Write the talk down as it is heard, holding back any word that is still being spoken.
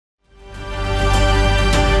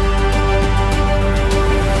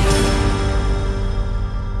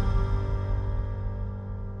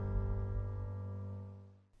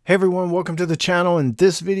Hey everyone, welcome to the channel. In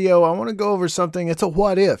this video, I want to go over something. It's a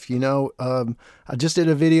what if, I just did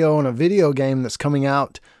a video on a video game that's coming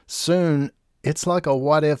out soon. It's like a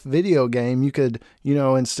what if video game. You could,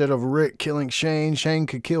 instead of Rick killing Shane, Shane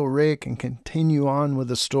could kill Rick and continue on with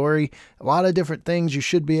the story. A lot of different things you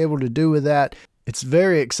should be able to do with that. It's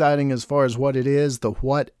very exciting as far as what it is, the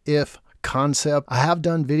what if concept. I have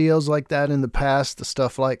done videos like that in the past, the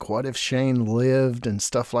stuff like what if Shane lived and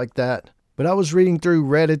stuff like that. But I was reading through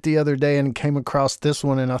Reddit the other day and came across this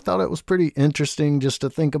one, and I thought it was pretty interesting just to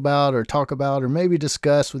think about or talk about or maybe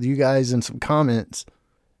discuss with you guys in some comments.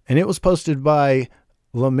 And it was posted by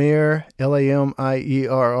Lamierr,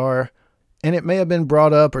 Lamierr, and it may have been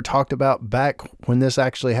brought up or talked about back when this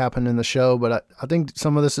actually happened in the show, but I think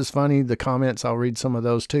some of this is funny. The comments, I'll read some of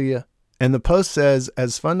those to you. And the post says,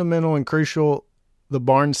 as fundamental and crucial the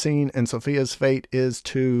barn scene and Sophia's fate is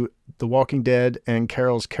to The Walking Dead and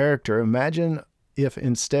Carol's character, imagine if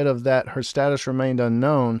instead of that her status remained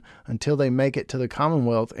unknown until they make it to the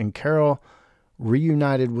Commonwealth, and Carol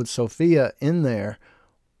reunited with Sophia in there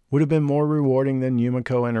would have been more rewarding than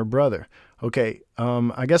Yumiko and her brother. Okay,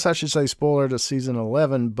 I guess I should say spoiler to season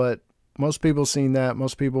 11, but most people seen that.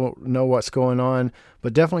 Most people know what's going on,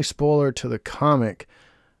 but definitely spoiler to the comic.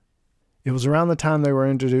 It was around the time they were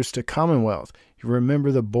introduced to Commonwealth. You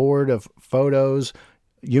remember the board of photos?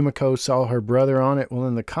 Yumiko saw her brother on it. Well,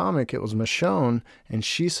 in the comic, it was Michonne, and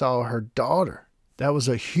she saw her daughter. That was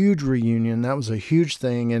a huge reunion. That was a huge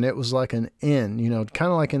thing, and it was like an in,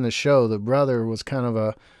 kind of like in the show. The brother was kind of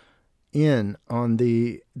a in on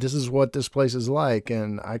the, this is what this place is like,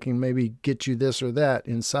 and I can maybe get you this or that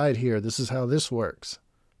inside here. This is how this works.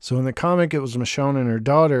 So in the comic, it was Michonne and her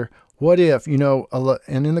daughter. What if,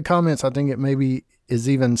 and in the comments, I think it maybe is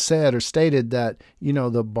even said or stated that,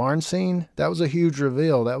 the barn scene, that was a huge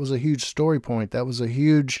reveal. That was a huge story point. That was a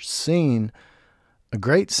huge scene, a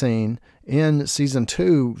great scene in season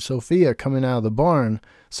 2, Sophia coming out of the barn.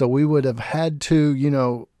 So we would have had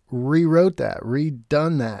to, rewrote that,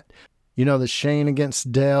 redone that. The Shane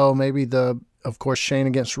against Dale, maybe of course, Shane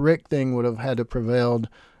against Rick thing would have had to prevailed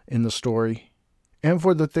in the story. And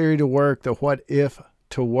for the theory to work, the what if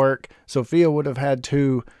to work, Sophia would have had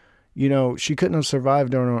to, she couldn't have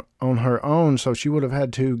survived on her own, so she would have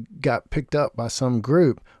had to got picked up by some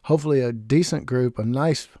group, hopefully a decent group, a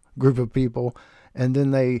nice group of people, and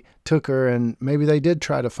then they took her, and maybe they did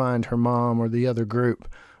try to find her mom or the other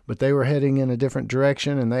group, but they were heading in a different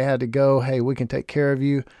direction, and they had to go, hey, we can take care of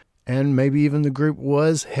you, and maybe even the group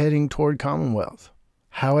was heading toward Commonwealth.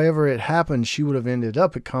 However it happened, she would have ended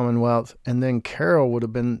up at Commonwealth, and then Carol would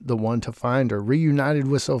have been the one to find her, reunited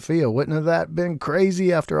with Sophia. Wouldn't have that been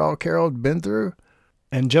crazy after all Carol had been through?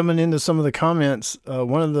 And jumping into some of the comments,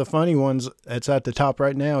 one of the funny ones that's at the top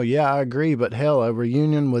right now, yeah, I agree, but hell, a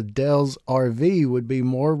reunion with Dale's RV would be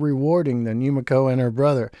more rewarding than Yumiko and her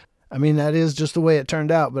brother. I mean, that is just the way it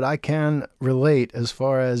turned out, but I can relate as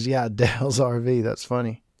far as, yeah, Dale's RV, that's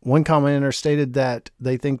funny. One commenter stated that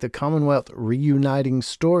they think the Commonwealth reuniting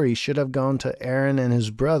story should have gone to Aaron and his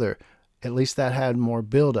brother. At least that had more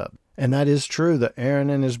build-up. And that is true. The Aaron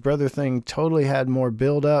and his brother thing totally had more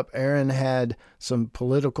build-up. Aaron had some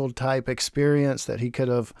political type experience that he could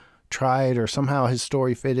have tried, or somehow his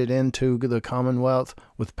story fitted into the Commonwealth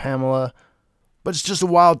with Pamela. But it's just a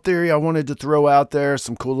wild theory I wanted to throw out there.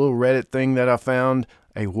 Some cool little Reddit thing that I found.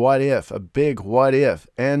 A what if, a big what if.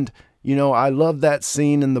 And I love that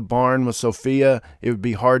scene in the barn with Sophia. It would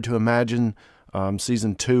be hard to imagine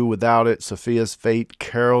season 2 without it. Sophia's fate,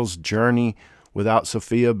 Carol's journey without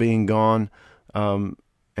Sophia being gone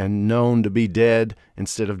and known to be dead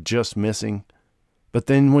instead of just missing. But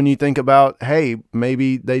then when you think about, hey,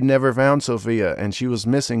 maybe they never found Sophia and she was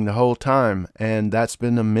missing the whole time. And that's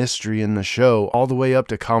been a mystery in the show all the way up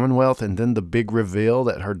to Commonwealth. And then the big reveal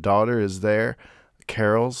that her daughter is there,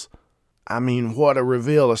 Carol's. I mean, what a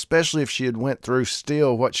reveal, especially if she had went through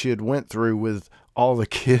still what she had went through with all the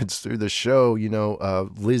kids through the show,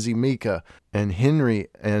 Lizzie, Mika, and Henry,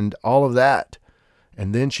 and all of that.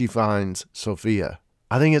 And then she finds Sophia.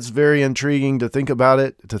 I think it's very intriguing to think about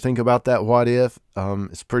it, to think about that what if.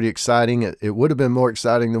 It's pretty exciting. It would have been more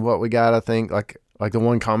exciting than what we got, I think. Like the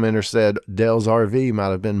one commenter said, Dale's RV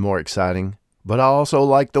might have been more exciting. But I also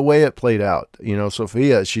like the way it played out.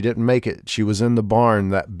 Sophia, she didn't make it. She was in the barn,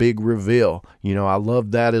 that big reveal. I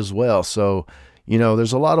love that as well. So,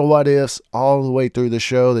 there's a lot of what ifs all the way through the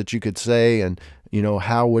show that you could say. And,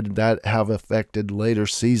 how would that have affected later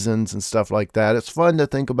seasons and stuff like that? It's fun to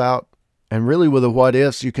think about. And really with the what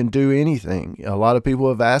ifs, you can do anything. A lot of people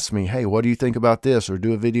have asked me, hey, what do you think about this? Or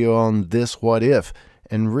do a video on this what if.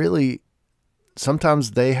 And really,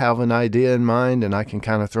 sometimes they have an idea in mind and I can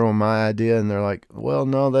kind of throw them my idea and they're like, well,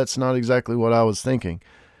 no, that's not exactly what I was thinking.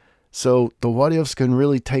 So the what ifs can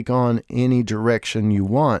really take on any direction you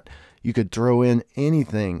want. You could throw in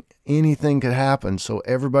anything. Anything could happen. So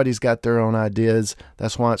everybody's got their own ideas.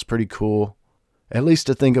 That's why it's pretty cool, at least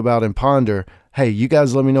to think about and ponder. Hey, you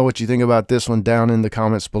guys let me know what you think about this one down in the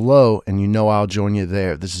comments below, and you know I'll join you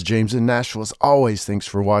there. This is James in Nashville. As always, thanks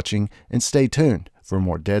for watching, and stay tuned for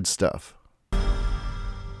more dead stuff.